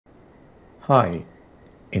Hi,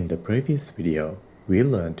 in the previous video, we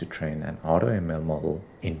learned to train an AutoML model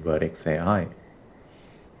in Vertex AI.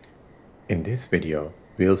 In this video,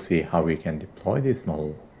 we'll see how we can deploy this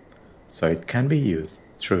model so it can be used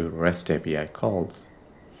through REST API calls.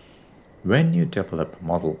 When you develop a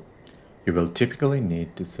model, you will typically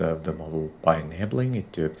need to serve the model by enabling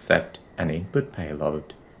it to accept an input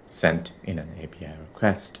payload sent in an API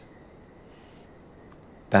request.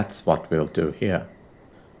 That's what we'll do here.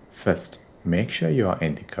 First, make sure you are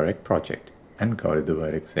in the correct project and go to the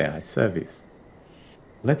Vertex AI service.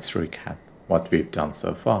 Let's recap what we've done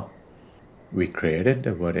so far. We created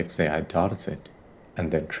the Vertex AI dataset and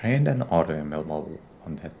then trained an AutoML model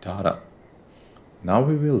on that data. Now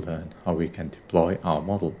we will learn how we can deploy our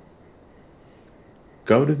model.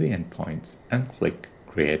 Go to the endpoints and click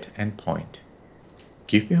Create Endpoint.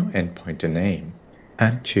 Give your endpoint a name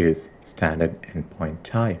and choose Standard Endpoint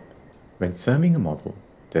Type. When serving a model,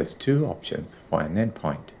 there's two options for an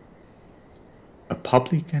endpoint: a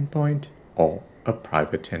public endpoint or a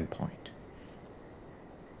private endpoint.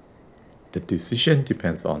 The decision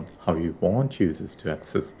depends on how you want users to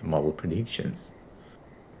access the model predictions.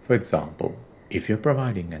 For example, if you're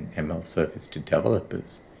providing an ML service to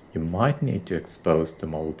developers, you might need to expose the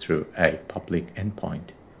model through a public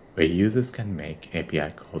endpoint where users can make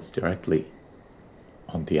API calls directly.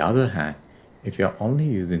 On the other hand, if you're only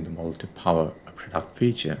using the model to power a product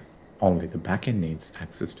feature, only the backend needs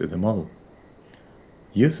access to the model.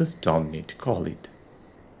 Users don't need to call it.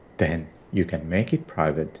 Then you can make it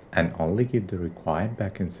private and only give the required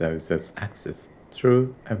backend services access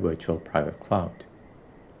through a virtual private cloud.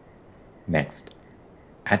 Next,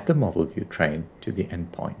 add the model you trained to the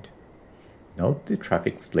endpoint. Note the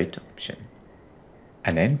traffic split option.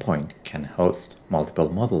 An endpoint can host multiple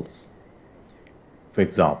models. For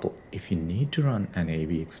example, if you need to run an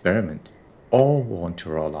A/B experiment or want to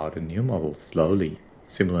roll out a new model slowly,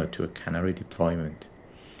 similar to a canary deployment,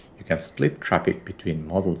 you can split traffic between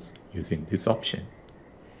models using this option.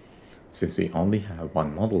 Since we only have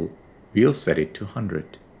one model, we'll set it to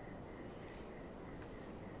 100.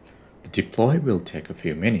 The deploy will take a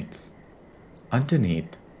few minutes.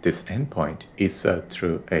 Underneath, this endpoint is served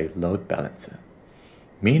through a load balancer,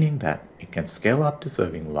 meaning that it can scale up to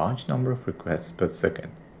serving large number of requests per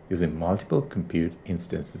second using multiple compute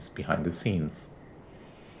instances behind the scenes.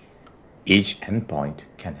 Each endpoint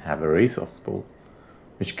can have a resource pool,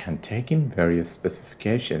 which can take in various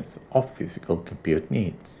specifications of physical compute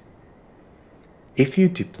needs. If you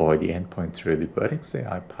deploy the endpoint through the Vertex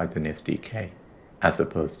AI Python SDK, as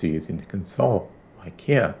opposed to using the console, like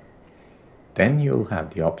here, then you'll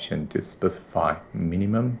have the option to specify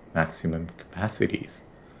minimum, maximum capacities,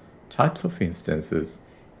 types of instances,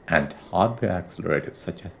 and hardware accelerators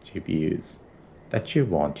such as GPUs that you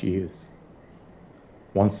want to use.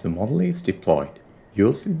 Once the model is deployed,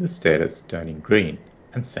 you'll see the status turning green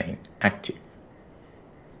and saying active.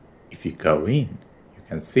 If you go in, you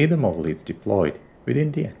can see the model is deployed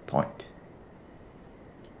within the endpoint.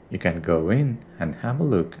 You can go in and have a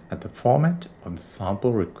look at the format of the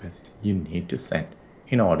sample request you need to send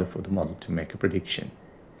in order for the model to make a prediction.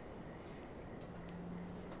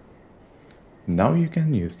 Now you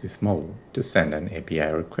can use this model to send an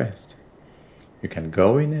API request. You can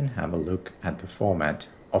go in and have a look at the format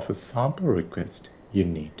of a sample request you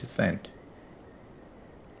need to send.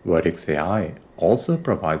 Vertex AI also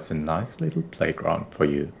provides a nice little playground for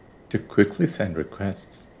you to quickly send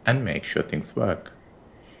requests and make sure things work.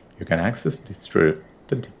 You can access this through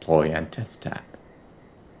the Deploy and Test tab.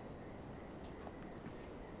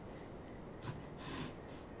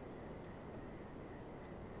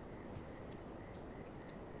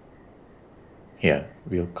 Here,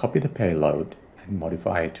 we'll copy the payload and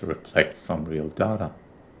modify it to reflect some real data.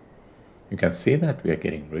 You can see that we are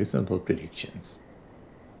getting reasonable predictions.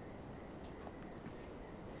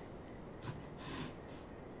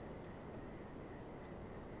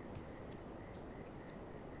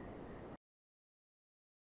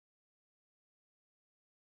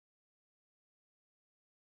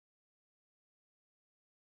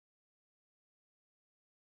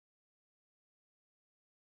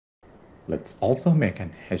 Let's also make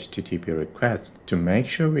an HTTP request to make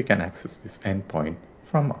sure we can access this endpoint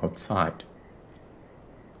from outside.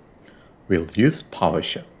 We'll use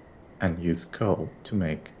PowerShell and use curl to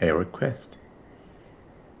make a request.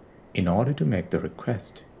 In order to make the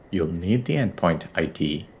request, you'll need the endpoint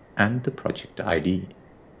ID and the project ID.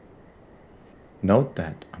 Note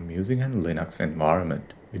that I'm using a Linux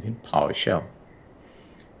environment within PowerShell.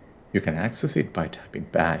 You can access it by typing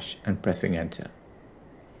bash and pressing enter.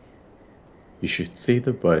 You should see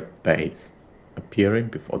the word base appearing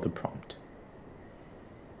before the prompt.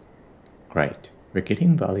 Great, we're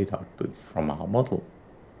getting valid outputs from our model.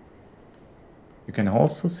 You can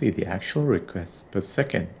also see the actual requests per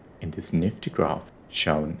second in this nifty graph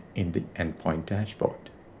shown in the endpoint dashboard.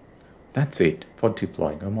 That's it for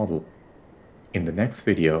deploying a model. In the next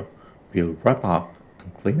video, we'll wrap up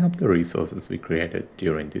and clean up the resources we created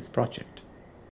during this project.